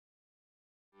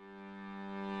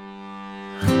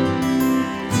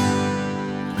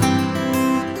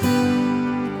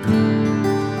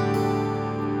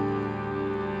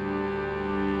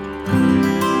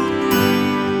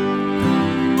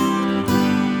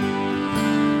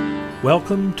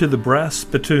Welcome to the Brass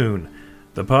Spittoon,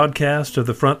 the podcast of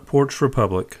the Front Porch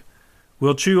Republic.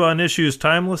 We'll chew on issues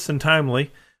timeless and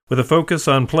timely, with a focus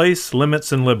on place,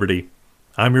 limits, and liberty.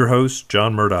 I'm your host,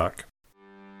 John Murdoch.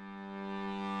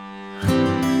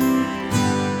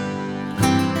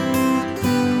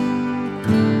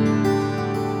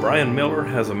 Brian Miller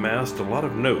has amassed a lot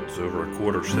of notes over a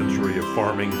quarter century of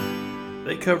farming.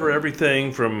 They cover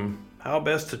everything from how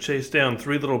best to chase down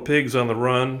three little pigs on the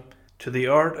run to the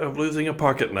art of losing a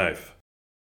pocket knife.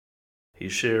 He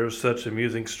shares such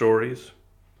amusing stories,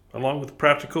 along with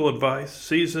practical advice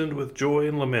seasoned with joy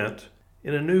and lament,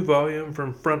 in a new volume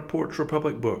from Front Porch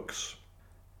Republic Books.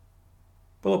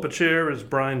 Pull up a chair as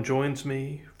Brian joins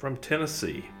me from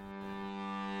Tennessee.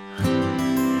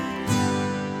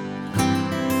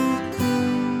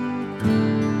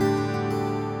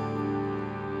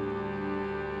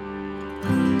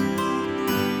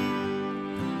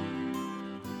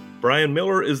 Brian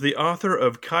Miller is the author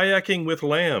of Kayaking with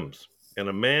Lambs, and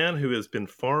a man who has been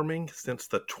farming since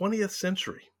the 20th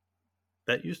century.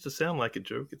 That used to sound like a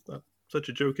joke. It's not such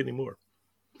a joke anymore.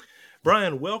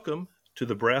 Brian, welcome to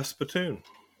the Brass Spittoon.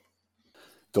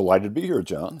 Delighted to be here,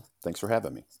 John. Thanks for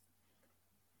having me.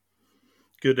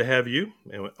 Good to have you,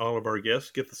 and all of our guests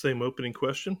get the same opening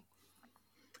question.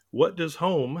 What does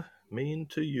home mean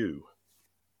to you?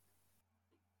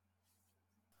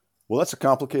 Well, that's a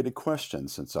complicated question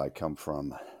since I come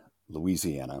from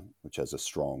Louisiana, which has a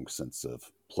strong sense of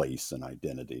place and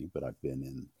identity, but I've been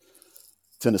in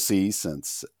Tennessee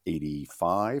since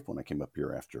 '85 when I came up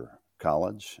here after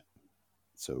college.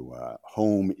 So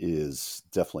home is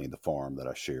definitely the farm that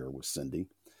I share with Cindy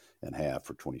and have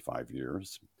for 25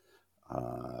 years.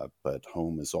 But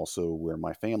home is also where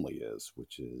my family is,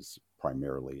 which is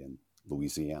primarily in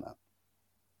Louisiana.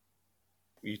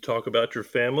 You talk about your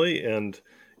family and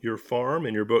your farm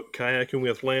in your book, Kayaking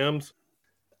with Lambs.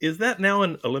 Is that now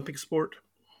an Olympic sport?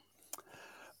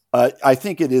 I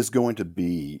think it is going to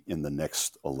be in the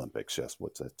next Olympics. Yes,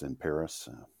 what's that in Paris?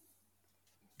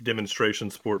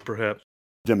 Demonstration sport, perhaps?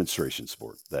 Demonstration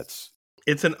sport.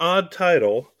 It's an odd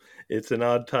title.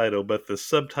 But the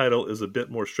subtitle is a bit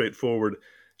more straightforward.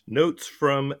 Notes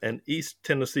from an East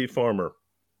Tennessee farmer.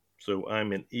 So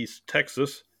I'm in East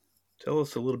Texas. Tell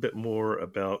us a little bit more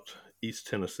about East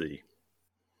Tennessee.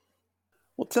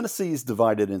 Well, Tennessee is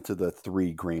divided into the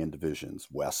three grand divisions,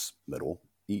 west, middle,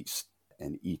 east,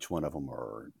 and each one of them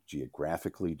are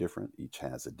geographically different. Each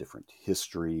has a different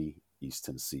history. East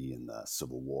Tennessee in the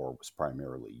Civil War was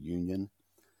primarily Union.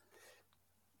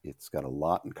 It's got a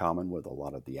lot in common with a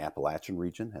lot of the Appalachian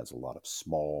region, has a lot of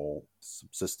small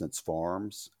subsistence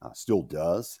farms, still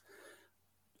does.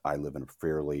 I live in a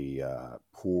fairly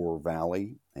poor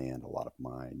valley, and a lot of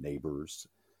my neighbors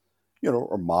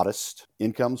are modest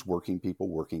incomes, working people,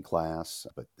 working class,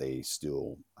 but they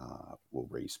still will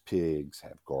raise pigs,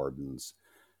 have gardens.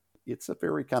 It's a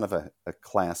very kind of a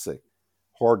classic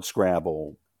hard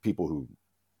scrabble, people who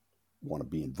want to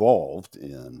be involved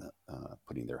in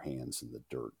putting their hands in the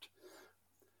dirt.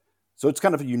 So it's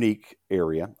kind of a unique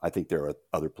area. I think there are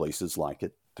other places like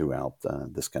it throughout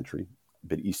this country,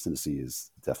 but East Tennessee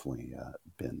has definitely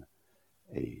been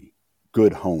a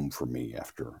good home for me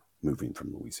after moving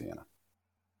from Louisiana.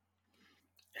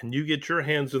 And you get your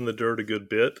hands in the dirt a good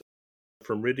bit.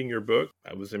 From reading your book,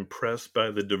 I was impressed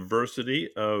by the diversity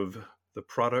of the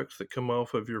products that come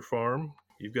off of your farm.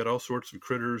 You've got all sorts of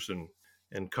critters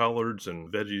and collards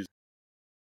and veggies.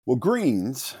 Well,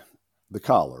 greens, the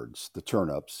collards, the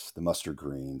turnips, the mustard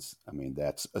greens,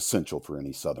 that's essential for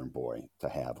any Southern boy to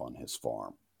have on his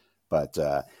farm. But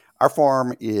our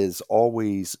farm is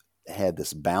always had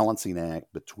this balancing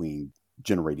act between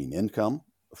generating income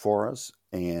for us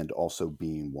and also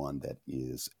being one that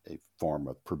is a form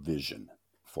of provision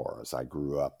for us. I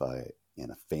grew up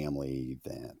in a family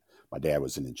that my dad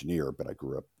was an engineer, but I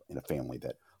grew up in a family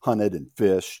that hunted and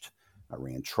fished. I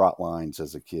ran trot lines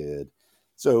as a kid.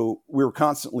 So we were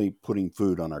constantly putting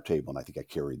food on our table, and I think I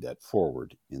carried that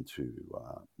forward into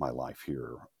my life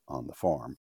here on the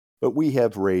farm. But we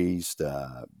have raised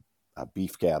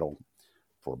beef cattle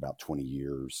for about 20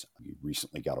 years. We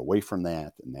recently got away from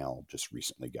that and now just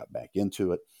recently got back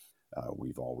into it.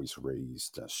 We've always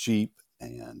raised sheep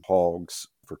and hogs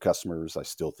for customers. I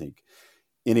still think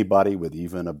anybody with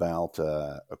even about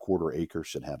a quarter acre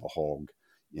should have a hog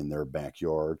in their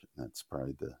backyard. That's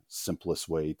probably the simplest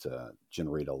way to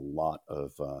generate a lot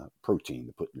of protein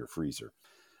to put in your freezer.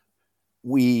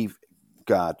 We've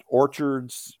got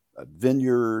orchards, a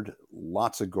vineyard,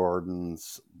 lots of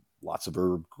gardens, lots of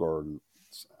herb gardens.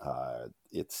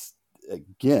 It's,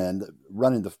 again,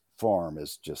 running the farm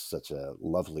is just such a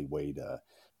lovely way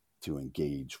to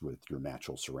engage with your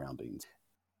natural surroundings.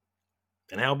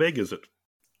 And how big is it?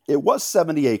 It was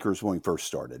 70 acres when we first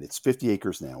started. It's 50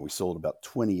 acres now. We sold about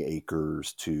 20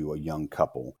 acres to a young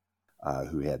couple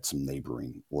who had some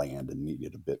neighboring land and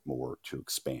needed a bit more to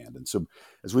expand. And so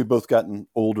as we've both gotten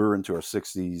older into our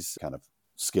 60s, kind of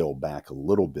scaled back a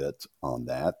little bit on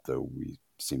that, though we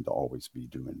seem to always be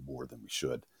doing more than we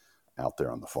should out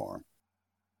there on the farm.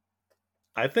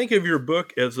 I think of your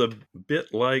book as a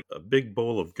bit like a big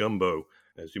bowl of gumbo.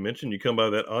 As you mentioned, you come by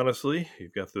that honestly.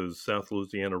 You've got those South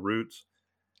Louisiana roots.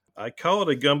 I call it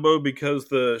a gumbo because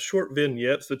the short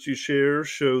vignettes that you share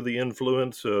show the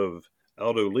influence of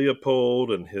Aldo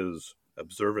Leopold and his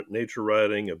observant nature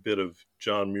writing, a bit of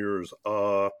John Muir's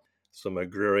awe, some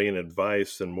agrarian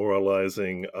advice and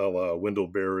moralizing a la Wendell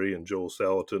Berry and Joel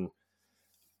Salatin,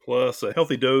 plus a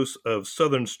healthy dose of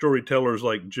Southern storytellers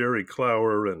like Jerry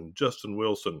Clower and Justin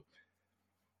Wilson.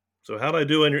 So, how'd I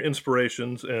do on your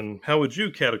inspirations, and how would you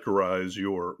categorize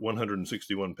your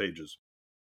 161 pages?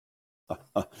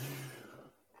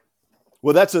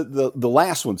 Well, that's the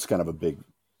last one's kind of a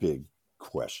big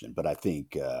question, but I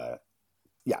think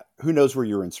who knows where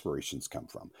your inspirations come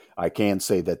from? I can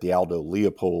say that the Aldo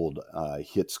Leopold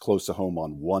hits close to home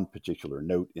on one particular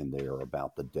note in there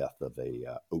about the death of a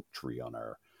oak tree on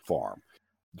our farm.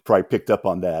 You probably picked up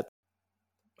on that.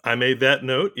 I made that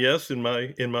note, yes, in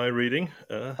my reading.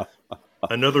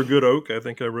 Another good oak, I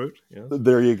think I wrote. Yes.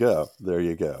 There you go.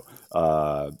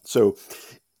 So,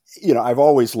 I've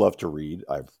always loved to read.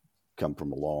 I've come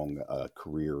from a long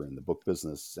career in the book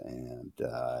business, and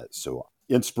so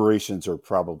inspirations are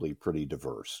probably pretty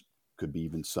diverse. Could be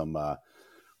even some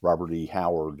Robert E.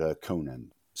 Howard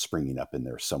Conan springing up in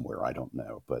there somewhere. I don't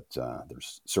know, but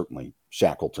there's certainly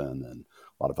Shackleton and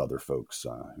a lot of other folks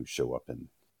who show up in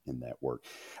that work.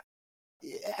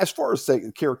 As far as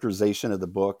the characterization of the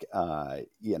book,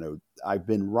 I've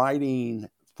been writing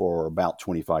for about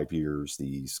 25 years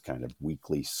these kind of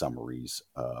weekly summaries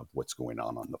of what's going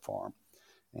on the farm.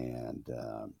 And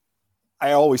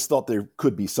I always thought there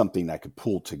could be something I could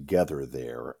pull together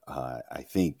there. I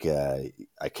think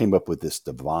I came up with this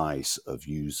device of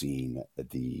using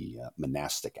the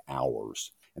monastic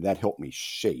hours, and that helped me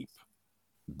shape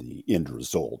the end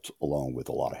result, along with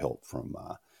a lot of help from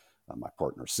my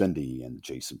partner Cindy and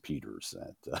Jason Peters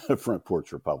at Front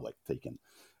Porch Republic, taking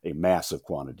a massive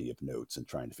quantity of notes and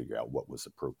trying to figure out what was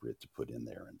appropriate to put in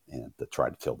there and to try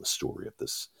to tell the story of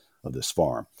this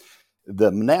farm.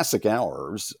 The monastic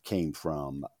hours came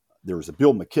from, there was a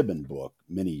Bill McKibben book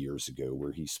many years ago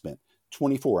where he spent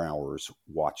 24 hours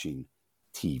watching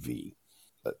TV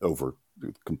over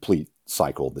the complete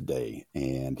cycle of the day.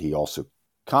 And he also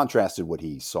contrasted what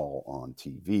he saw on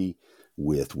TV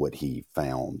with what he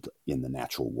found in the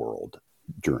natural world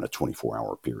during a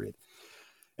 24-hour period.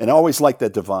 And I always liked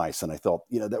that device. And I thought,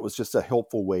 that was just a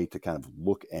helpful way to kind of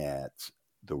look at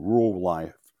the rural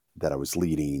life that I was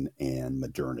leading and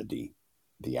modernity,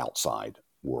 the outside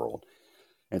world.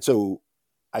 And so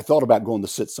I thought about going to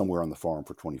sit somewhere on the farm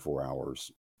for 24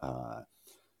 hours. I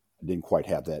didn't quite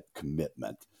have that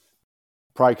commitment.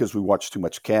 Probably because we watched too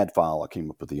much CAD-File, I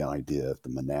came up with the idea of the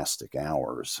monastic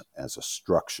hours as a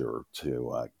structure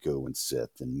to go and sit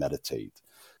and meditate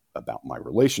about my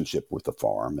relationship with the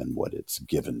farm and what it's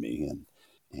given me,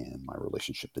 and my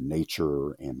relationship to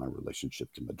nature and my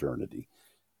relationship to modernity.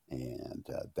 And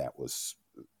that was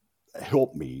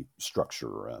helped me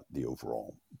structure the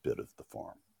overall bit of the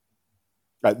farm.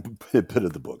 Bit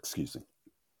of the book, excuse me.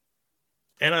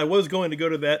 And I was going to go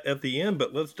to that at the end,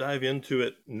 but let's dive into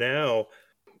it now.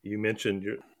 You mentioned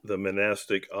the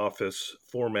monastic office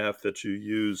format that you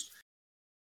used.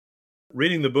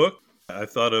 Reading the book, I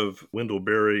thought of Wendell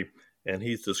Berry, and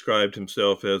he's described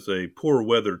himself as a poor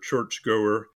weather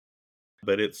churchgoer,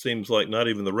 but it seems like not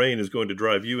even the rain is going to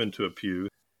drive you into a pew.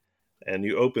 And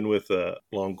you open with a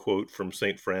long quote from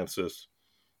St. Francis.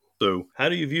 So how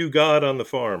do you view God on the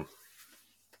farm?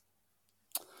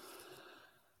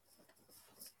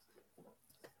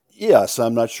 Yes,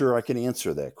 I'm not sure I can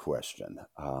answer that question.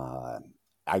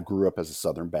 I grew up as a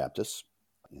Southern Baptist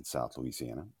in South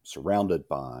Louisiana, surrounded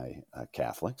by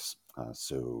Catholics.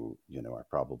 So, I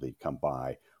probably come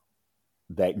by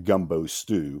that gumbo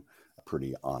stew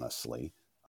pretty honestly.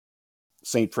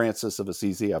 St. Francis of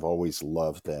Assisi, I've always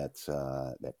loved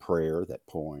that prayer, that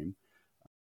poem.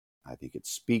 I think it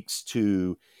speaks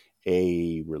to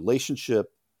a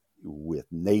relationship with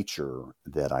nature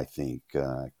that I think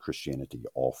Christianity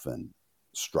often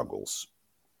struggles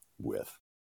with,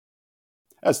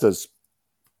 as does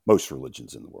most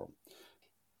religions in the world.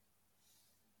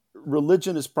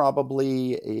 Religion is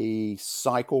probably a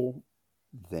cycle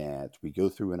that we go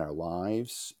through in our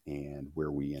lives, and where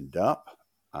we end up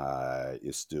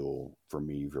is still, for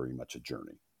me, very much a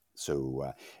journey.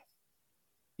 So,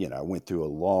 I went through a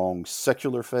long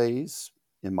secular phase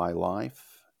in my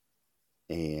life,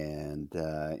 and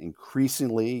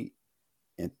increasingly,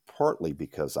 and partly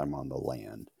because I'm on the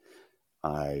land,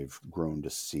 I've grown to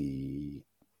see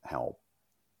how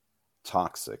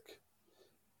toxic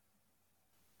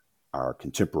our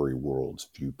contemporary world's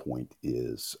viewpoint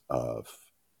is of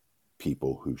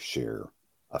people who share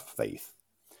a faith.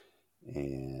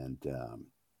 And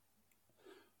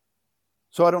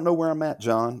so I don't know where I'm at,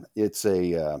 John. It's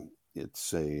a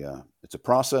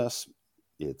process.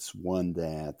 It's one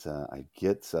that I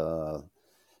get a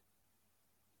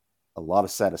lot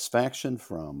of satisfaction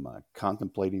from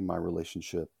contemplating my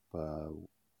relationship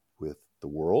with the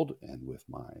world and with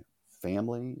my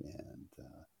family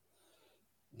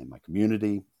and my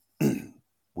community.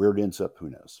 Where it ends up, who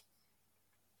knows?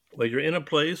 Well, you're in a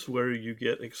place where you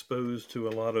get exposed to a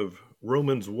lot of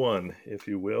Romans 1, if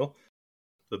you will,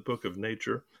 the book of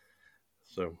nature.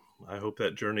 So I hope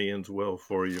that journey ends well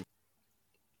for you.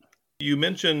 You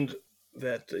mentioned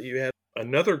that you had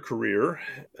another career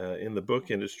in the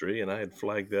book industry, and I had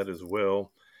flagged that as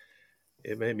well.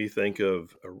 It made me think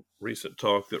of a recent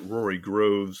talk that Rory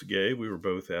Groves gave. We were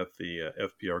both at the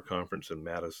FPR conference in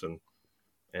Madison,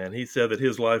 and he said that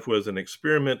his life was an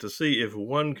experiment to see if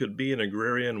one could be an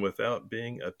agrarian without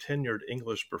being a tenured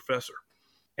English professor.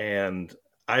 And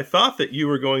I thought that you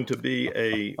were going to be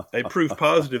a proof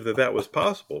positive that that was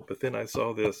possible, but then I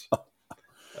saw this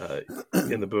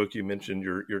in the book. You mentioned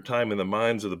your time in the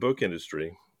mines of the book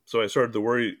industry. So I started to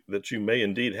worry that you may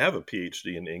indeed have a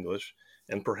PhD in English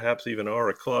and perhaps even are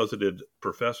a closeted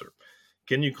professor.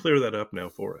 Can you clear that up now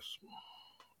for us?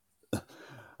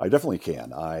 I definitely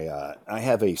can. I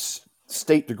have a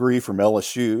state degree from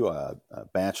LSU, a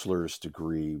bachelor's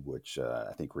degree, which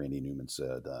I think Randy Newman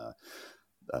said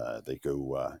they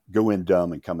go in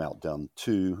dumb and come out dumb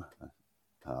too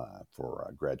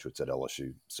for graduates at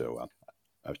LSU. So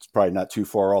it's probably not too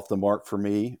far off the mark for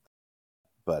me.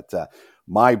 But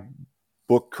my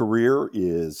book career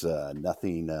is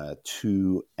nothing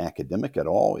too academic at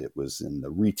all. It was in the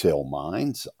retail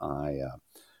mines. I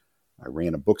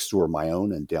ran a bookstore of my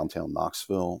own in downtown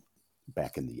Knoxville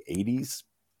back in the 80s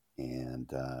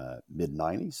and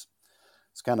mid-90s.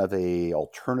 It's kind of a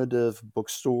alternative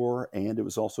bookstore, and it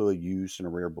was also a used and a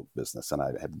rare book business, and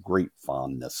I have great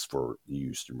fondness for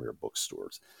used and rare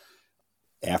bookstores.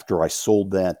 After I sold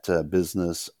that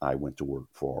business, I went to work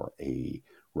for a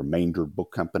remainder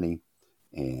book company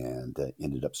and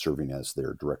ended up serving as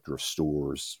their director of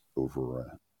stores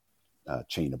over a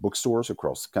chain of bookstores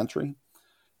across the country.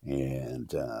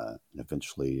 And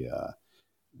eventually,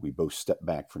 we both stepped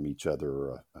back from each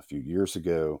other a few years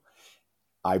ago.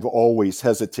 I've always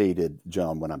hesitated,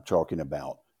 John, when I'm talking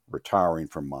about retiring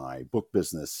from my book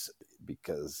business,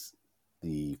 because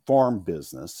the farm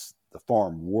business, the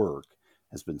farm work,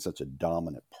 has been such a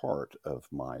dominant part of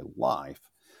my life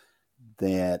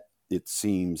that it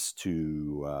seems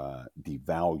to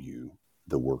devalue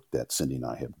the work that Cindy and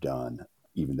I have done,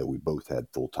 even though we both had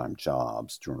full-time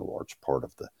jobs during a large part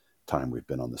of the time we've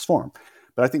been on this farm.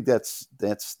 But I think that's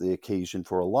the occasion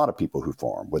for a lot of people who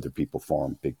farm, whether people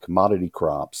farm big commodity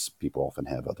crops, people often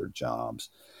have other jobs,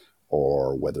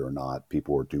 or whether or not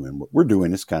people are doing what we're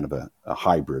doing is kind of a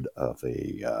hybrid of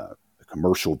a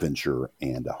commercial venture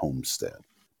and a homestead.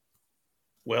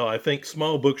 Well, I think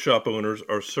small bookshop owners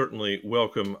are certainly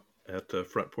welcome at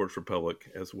Front Porch Republic,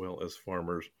 as well as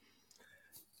farmers.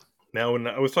 Now, when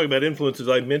I was talking about influences,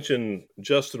 I mentioned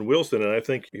Justin Wilson, and I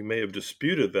think you may have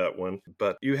disputed that one,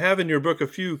 but you have in your book a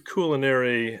few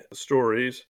culinary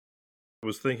stories. I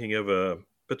was thinking of a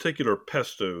particular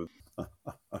pesto.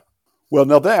 Well,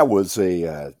 now that's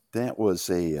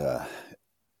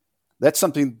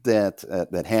something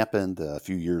that happened a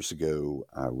few years ago.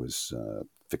 I was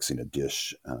fixing a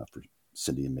dish for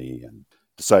Cindy and me, and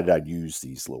decided I'd use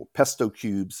these little pesto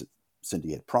cubes.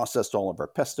 Cindy had processed all of our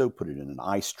pesto, put it in an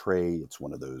ice tray. It's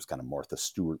one of those kind of Martha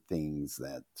Stewart things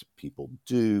that people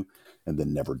do and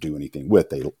then never do anything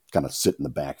with. They kind of sit in the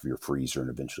back of your freezer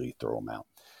and eventually you throw them out.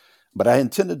 But I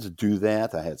intended to do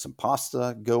that. I had some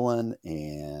pasta going,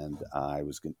 and I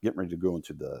was getting ready to go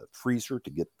into the freezer to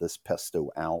get this pesto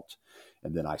out.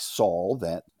 And then I saw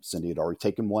that Cindy had already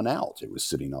taken one out. It was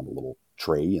sitting on a little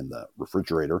tray in the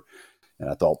refrigerator. And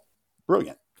I thought,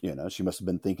 brilliant. She must have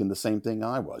been thinking the same thing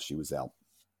I was. She was out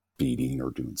feeding or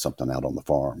doing something out on the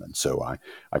farm. And so I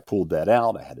pulled that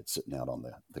out. I had it sitting out on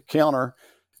the counter.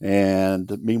 And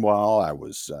meanwhile, I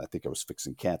think I was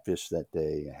fixing catfish that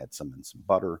day. I had some in some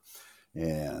butter.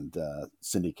 And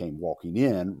Cindy came walking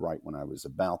in right when I was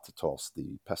about to toss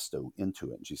the pesto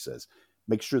into it. And she says,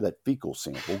 make sure that fecal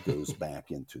sample goes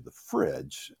back into the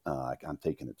fridge. I'm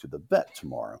taking it to the vet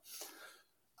tomorrow.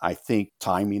 I think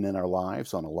timing in our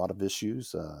lives on a lot of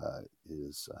issues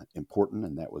is important,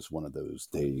 and that was one of those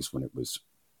days when it was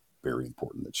very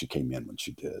important that she came in when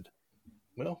she did.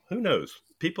 Well, who knows?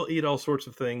 People eat all sorts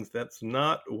of things. That's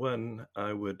not one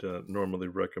I would normally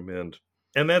recommend.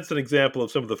 And that's an example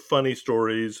of some of the funny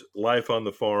stories, life on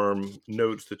the farm,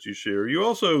 notes that you share. You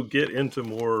also get into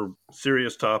more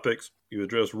serious topics. You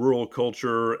address rural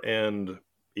culture and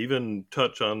even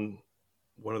touch on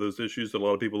one of those issues that a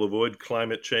lot of people avoid,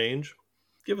 climate change.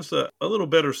 Give us a little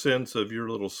better sense of your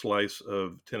little slice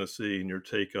of Tennessee and your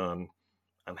take on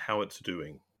how it's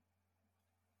doing.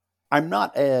 I'm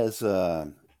not as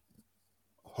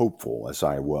hopeful as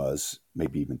I was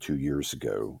maybe even 2 years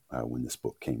ago when this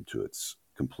book came to its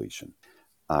completion.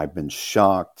 I've been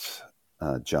shocked,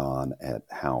 John, at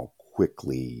how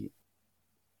quickly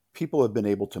people have been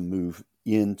able to move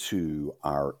into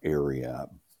our area,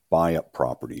 buy up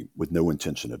property with no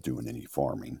intention of doing any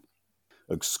farming,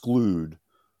 exclude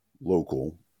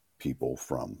local people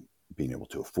from being able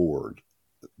to afford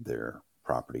their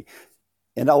property.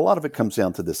 And a lot of it comes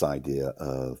down to this idea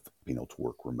of being able to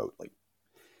work remotely.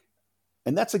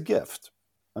 And that's a gift.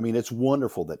 I mean, it's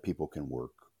wonderful that people can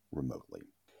work remotely,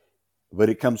 but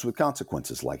it comes with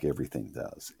consequences like everything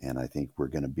does. And I think we're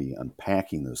going to be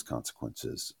unpacking those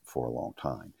consequences for a long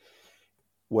time.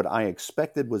 What I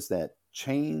expected was that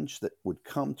change that would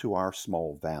come to our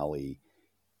small valley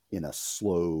in a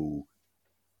slow,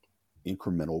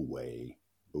 incremental way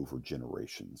over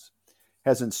generations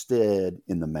has instead,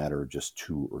 in the matter of just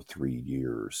 2 or 3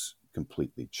 years,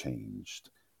 completely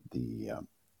changed the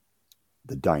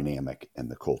dynamic and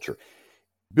the culture.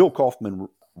 Bill Kaufman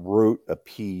wrote a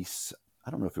piece, I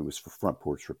don't know if it was for Front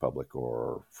Porch Republic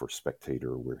or for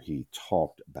Spectator, where he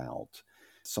talked about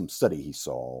some study he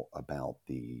saw about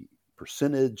the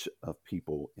percentage of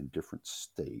people in different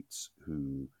states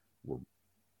who were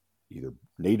either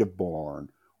native born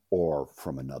or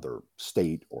from another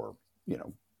state or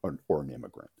an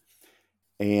immigrant.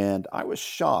 And I was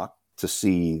shocked to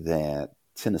see that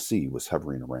Tennessee was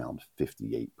hovering around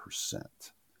 58%.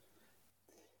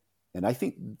 And I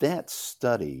think that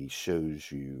study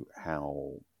shows you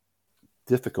how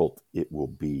difficult it will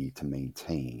be to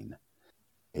maintain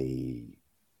a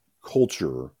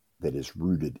culture that is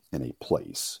rooted in a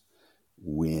place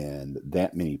when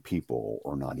that many people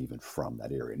are not even from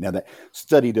that area. Now, that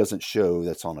study doesn't show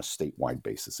that's on a statewide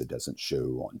basis. It doesn't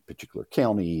show on particular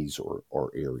counties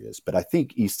or areas. But I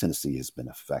think East Tennessee has been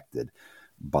affected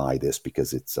by this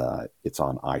because it's on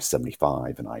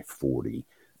I-75 and I-40,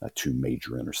 two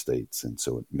major interstates. And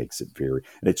so it makes it very,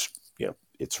 and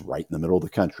it's right in the middle of the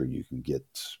country. You can get,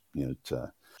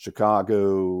 to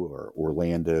Chicago or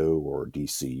Orlando or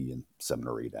DC in 7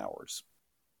 or 8 hours.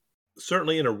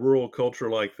 Certainly in a rural culture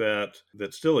like that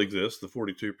still exists, the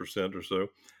 42% or so,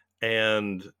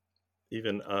 and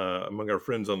even among our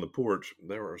friends on the porch,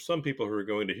 there are some people who are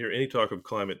going to hear any talk of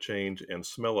climate change and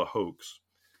smell a hoax.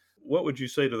 What would you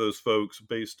say to those folks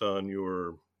based on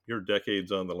your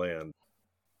decades on the land?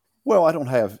 Well, I don't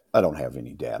have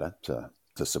any data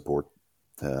to support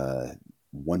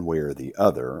one way or the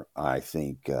other. I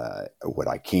think what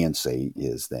I can say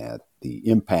is that the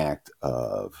impact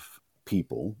of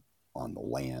people on the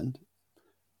land,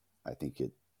 I think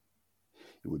it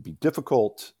would be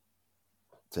difficult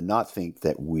to not think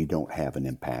that we don't have an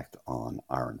impact on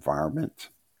our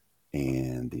environment,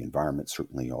 and the environment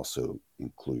certainly also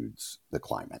includes the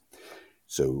climate.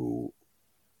 So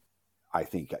I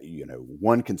think,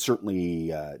 one can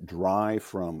certainly drive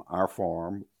from our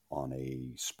farm on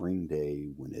a spring day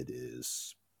when it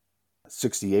is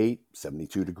 68,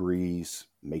 72 degrees,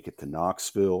 make it to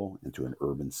Knoxville into an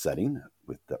urban setting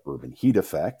with the urban heat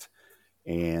effect,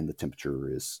 and the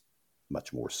temperature is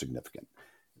much more significant.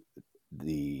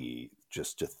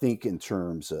 Just to think in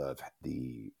terms of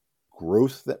the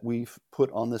growth that we've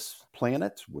put on this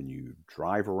planet, when you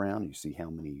drive around, you see how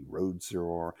many roads there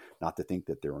are, not to think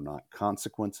that there are not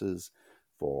consequences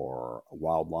for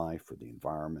wildlife, for the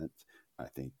environment, I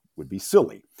think would be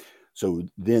silly. So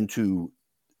then to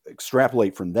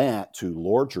extrapolate from that to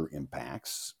larger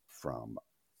impacts from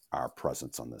our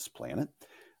presence on this planet,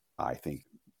 I think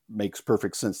makes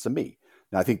perfect sense to me.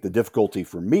 Now, I think the difficulty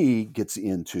for me gets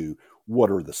into what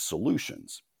are the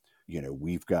solutions.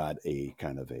 We've got a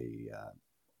kind of a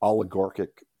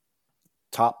oligarchic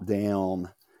top-down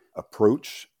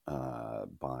approach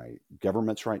by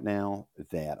governments right now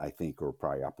that I think are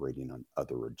probably operating on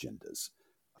other agendas.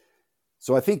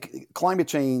 So I think climate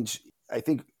change, I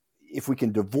think if we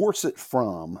can divorce it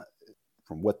from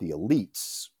what the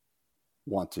elites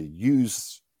want to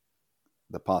use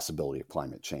the possibility of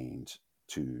climate change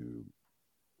to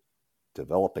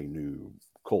develop a new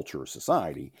culture or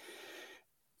society,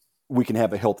 we can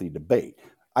have a healthy debate.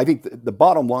 I think the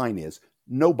bottom line is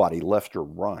nobody, left or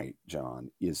right, John,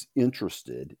 is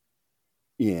interested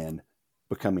in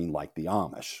becoming like the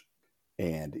Amish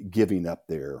and giving up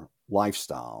their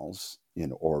lifestyles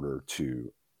in order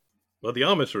to. Well, the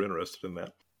Amish are interested in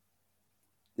that.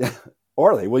 Yeah,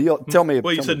 are they? Well, tell me.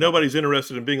 Well, you said nobody's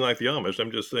interested in being like the Amish.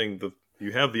 I'm just saying that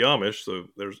you have the Amish, so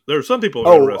there are some people who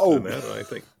are interested in that.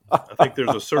 And I think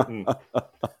there's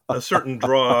a certain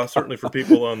draw, certainly for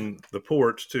people on the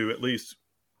porch, to at least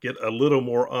get a little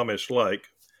more Amish-like.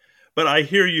 But I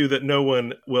hear you that no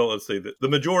one, well, let's say that the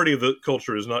majority of the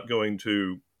culture is not going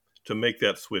to make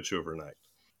that switch overnight.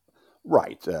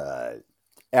 Right.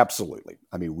 Absolutely.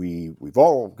 I mean, we've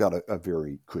all got a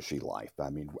very cushy life. I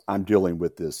mean, I'm dealing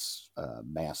with this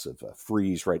massive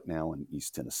freeze right now in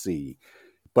East Tennessee,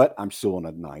 but I'm still in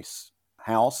a nice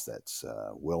house that's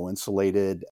well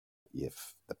insulated.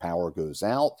 If the power goes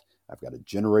out, I've got a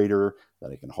generator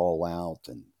that I can haul out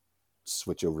and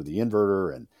switch over the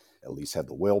inverter and at least have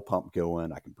the well pump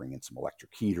going. I can bring in some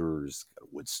electric heaters, got a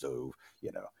wood stove,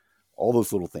 all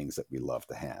those little things that we love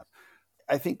to have.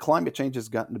 I think climate change has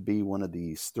gotten to be one of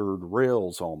these third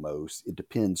rails almost. It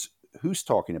depends who's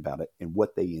talking about it and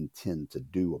what they intend to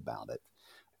do about it.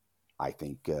 I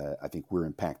think we're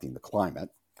impacting the climate,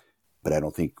 but I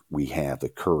don't think we have the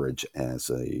courage as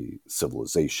a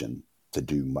civilization to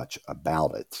do much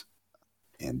about it.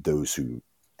 And those who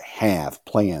have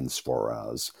plans for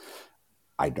us,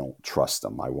 I don't trust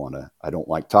them. I don't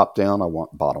like top down. I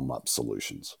want bottom up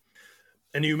solutions.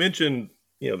 And you mentioned,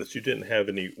 that you didn't have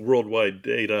any worldwide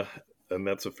data, and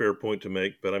that's a fair point to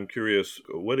make. But I'm curious,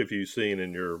 what have you seen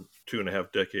in your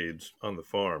 2.5 decades on the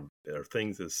farm? Are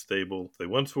things as stable as they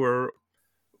once were?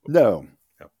 No,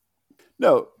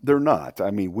 they're not.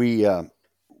 I mean, we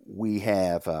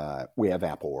have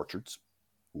apple orchards.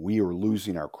 We are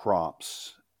losing our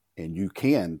crops, and you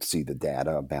can see the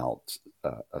data about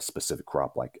a specific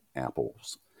crop like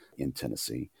apples in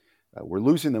Tennessee. We're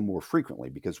losing them more frequently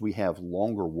because we have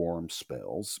longer warm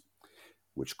spells,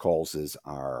 which causes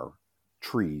our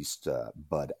trees to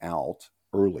bud out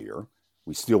earlier.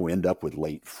 We still end up with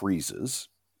late freezes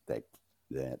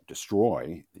that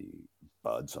destroy the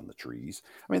buds on the trees.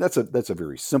 I mean, that's a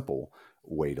very simple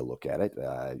way to look at it.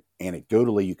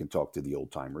 Anecdotally, you can talk to the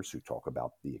old timers who talk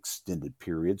about the extended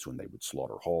periods when they would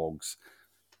slaughter hogs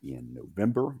in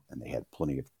November, and they had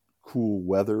plenty of cool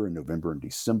weather in November and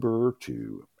December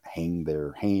to hang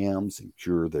their hams and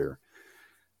cure their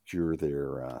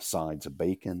sides of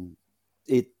bacon.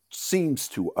 It seems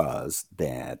to us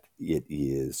that it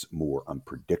is more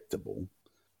unpredictable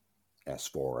as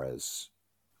far as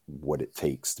what it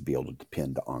takes to be able to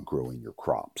depend on growing your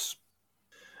crops.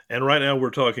 And right now we're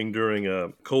talking during a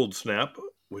cold snap,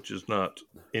 which is not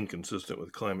inconsistent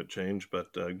with climate change,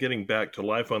 but getting back to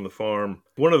life on the farm.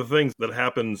 One of the things that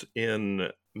happens in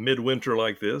midwinter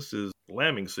like this is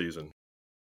lambing season.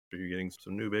 Are you getting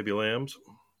some new baby lambs?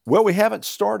 Well, we haven't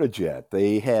started yet.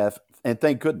 They have, and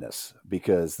thank goodness,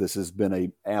 because this has been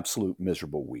an absolute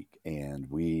miserable week. And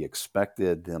we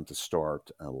expected them to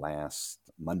start last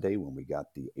Monday when we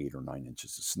got the 8 or 9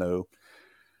 inches of snow.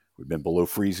 We've been below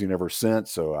freezing ever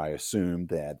since, so I assume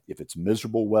that if it's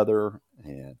miserable weather,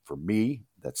 and for me,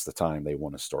 that's the time they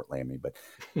want to start lambing. But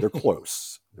they're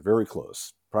close. They're very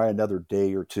close. Probably another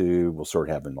day or two, we'll start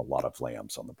having a lot of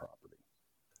lambs on the property.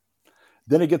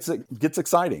 Then it gets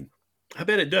exciting. I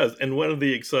bet it does. And one of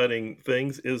the exciting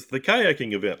things is the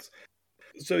kayaking events.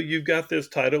 So you've got this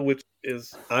title, which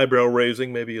is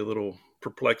eyebrow-raising, maybe a little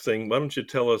perplexing. Why don't you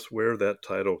tell us where that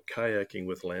title, Kayaking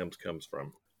with Lambs, comes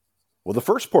from? Well, the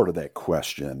first part of that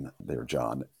question there,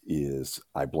 John, is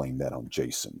I blame that on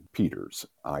Jason Peters.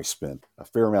 I spent a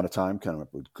fair amount of time coming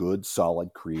up with good,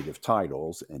 solid, creative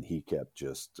titles, and he kept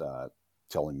just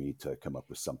telling me to come up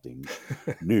with something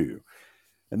new.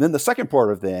 And then the second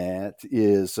part of that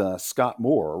is Scott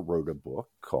Moore wrote a book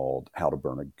called How to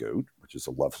Burn a Goat, which is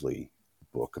a lovely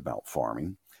book about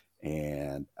farming.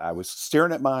 And I was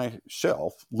staring at my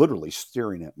shelf, literally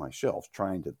staring at my shelf,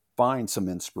 trying to find some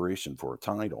inspiration for a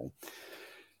title.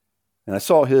 And I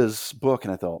saw his book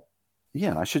and I thought,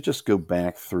 yeah, I should just go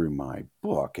back through my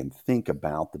book and think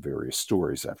about the various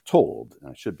stories I've told.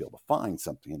 And I should be able to find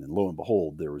something. And lo and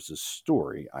behold, there was this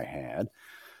story I had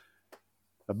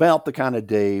about the kind of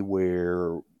day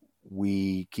where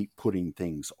we keep putting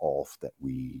things off that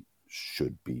we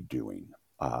should be doing.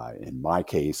 In my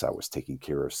case, I was taking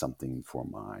care of something for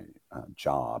my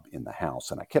job in the house,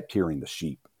 and I kept hearing the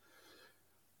sheep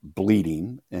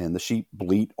bleating, and the sheep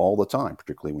bleat all the time,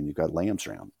 particularly when you've got lambs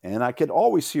around. And I could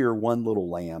always hear one little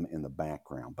lamb in the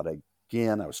background, but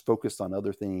again, I was focused on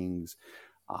other things.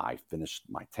 I finished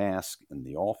my task in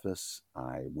the office.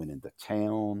 I went into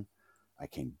town. I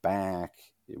came back.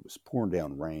 It was pouring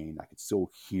down rain. I could still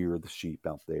hear the sheep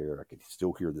out there. I could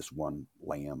still hear this one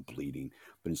lamb bleating.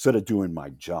 But instead of doing my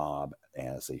job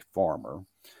as a farmer,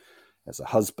 as a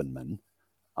husbandman,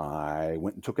 I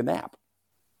went and took a nap.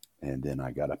 And then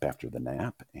I got up after the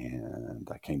nap and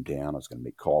I came down. I was going to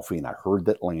make coffee and I heard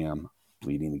that lamb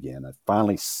bleating again. I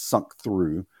finally sunk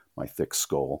through my thick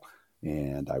skull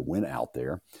and I went out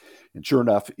there. And sure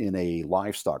enough, in a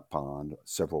livestock pond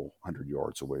several hundred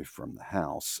yards away from the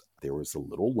house, there was a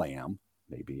little lamb,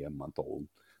 maybe a month old,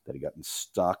 that had gotten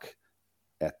stuck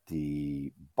at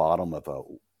the bottom of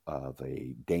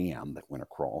a dam that went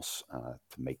across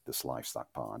to make this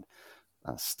livestock pond,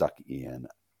 stuck in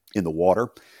the water,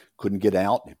 couldn't get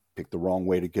out, picked the wrong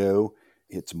way to go.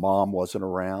 Its mom wasn't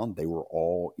around. They were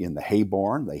all in the hay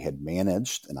barn. They had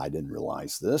managed, and I didn't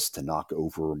realize this, to knock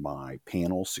over my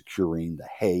panel securing the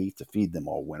hay to feed them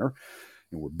all winter.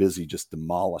 And we're busy just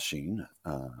demolishing,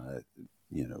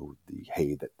 the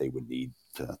hay that they would need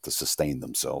to sustain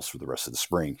themselves for the rest of the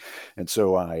spring. And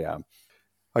so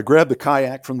I grabbed the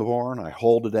kayak from the barn. I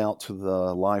hauled it out to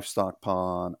the livestock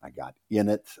pond. I got in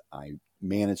it. I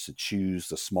managed to choose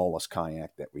the smallest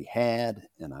kayak that we had,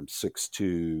 and I'm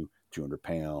 6'2", 200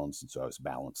 pounds, and so I was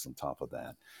balanced on top of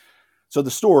that. So the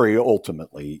story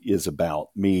ultimately is about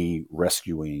me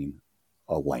rescuing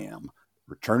a lamb,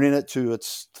 returning it to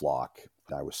its flock.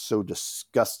 I was so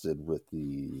disgusted with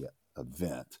the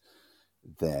event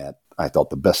that I thought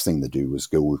the best thing to do was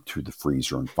go to the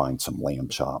freezer and find some lamb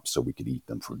chops so we could eat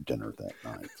them for dinner that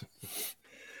night.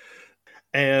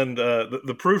 And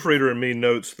the proofreader in me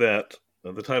notes that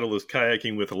the title is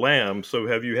Kayaking with Lamb. So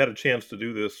have you had a chance to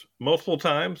do this multiple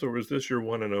times, or was this your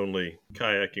one and only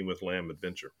Kayaking with Lamb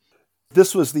adventure?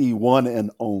 This was the one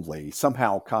and only.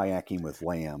 Somehow Kayaking with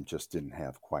Lamb just didn't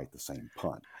have quite the same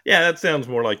pun. Yeah, that sounds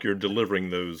more like you're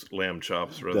delivering those lamb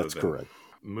chops rather That's than correct.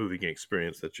 Moving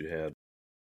experience that you had.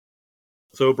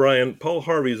 So, Brian, Paul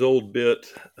Harvey's old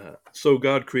bit, So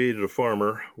God Created a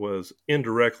Farmer, was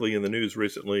indirectly in the news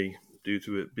recently due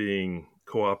to it being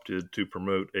co-opted to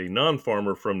promote a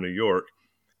non-farmer from New York.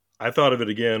 I thought of it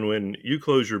again when you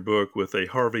close your book with a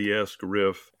Harvey-esque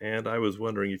riff, and I was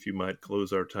wondering if you might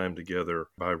close our time together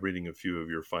by reading a few of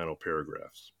your final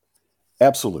paragraphs.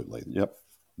 Absolutely. Yep.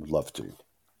 Would love to.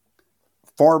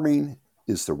 Farming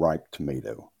is the ripe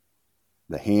tomato,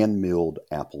 the hand-milled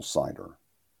apple cider,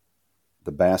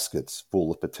 the baskets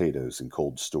full of potatoes in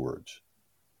cold storage,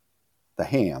 the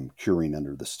ham curing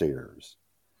under the stairs,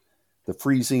 the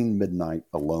freezing midnight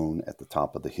alone at the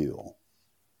top of the hill.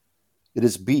 It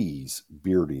is bees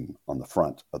bearding on the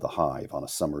front of the hive on a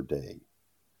summer day,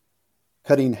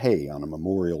 cutting hay on a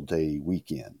Memorial Day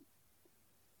weekend,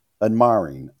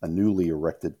 admiring a newly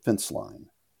erected fence line,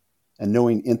 and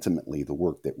knowing intimately the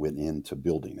work that went into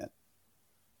building it.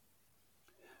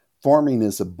 Farming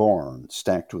is a barn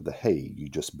stacked with the hay you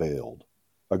just baled,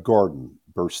 a garden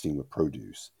bursting with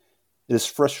produce. It is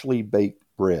freshly baked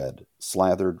bread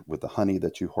slathered with the honey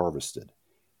that you harvested,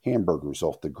 hamburgers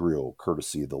off the grill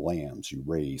courtesy of the lambs you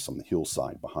raise on the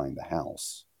hillside behind the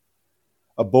house,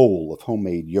 a bowl of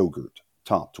homemade yogurt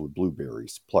topped with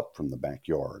blueberries plucked from the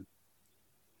backyard.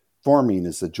 Farming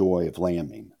is the joy of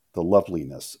lambing, the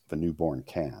loveliness of a newborn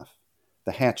calf,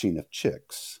 the hatching of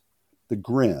chicks, the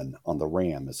grin on the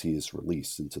ram as he is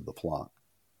released into the flock.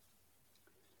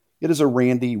 It is a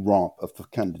randy romp of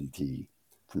fecundity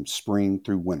from spring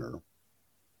through winter.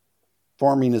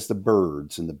 Farming is the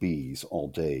birds and the bees all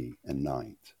day and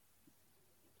night.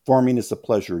 Farming is the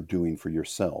pleasure of doing for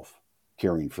yourself,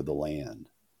 caring for the land,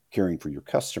 caring for your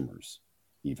customers,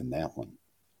 even that one,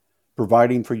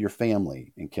 providing for your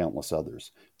family and countless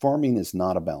others. Farming is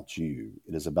not about you.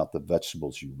 It is about the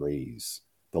vegetables you raise,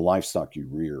 the livestock you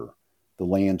rear, the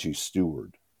land you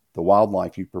steward, the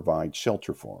wildlife you provide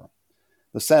shelter for,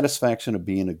 the satisfaction of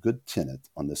being a good tenant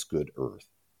on this good earth.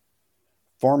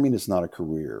 Farming is not a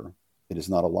career. It is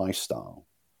not a lifestyle.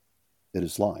 It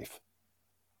is life.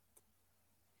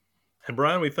 And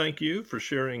Brian, we thank you for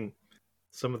sharing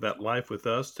some of that life with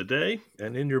us today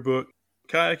and in your book,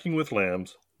 Kayaking with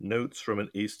Lambs, Notes from an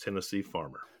East Tennessee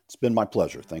Farmer. It's been my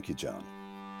pleasure. Thank you, John.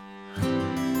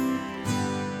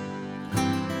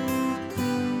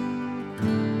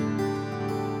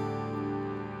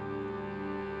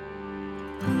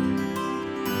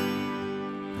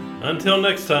 Until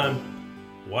next time,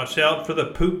 watch out for the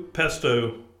poop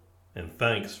pesto, and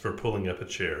thanks for pulling up a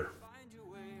chair.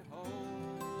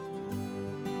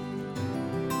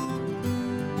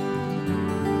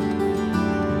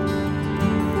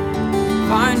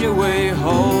 find your way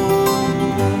home.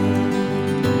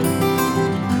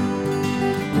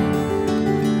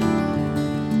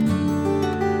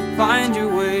 Find your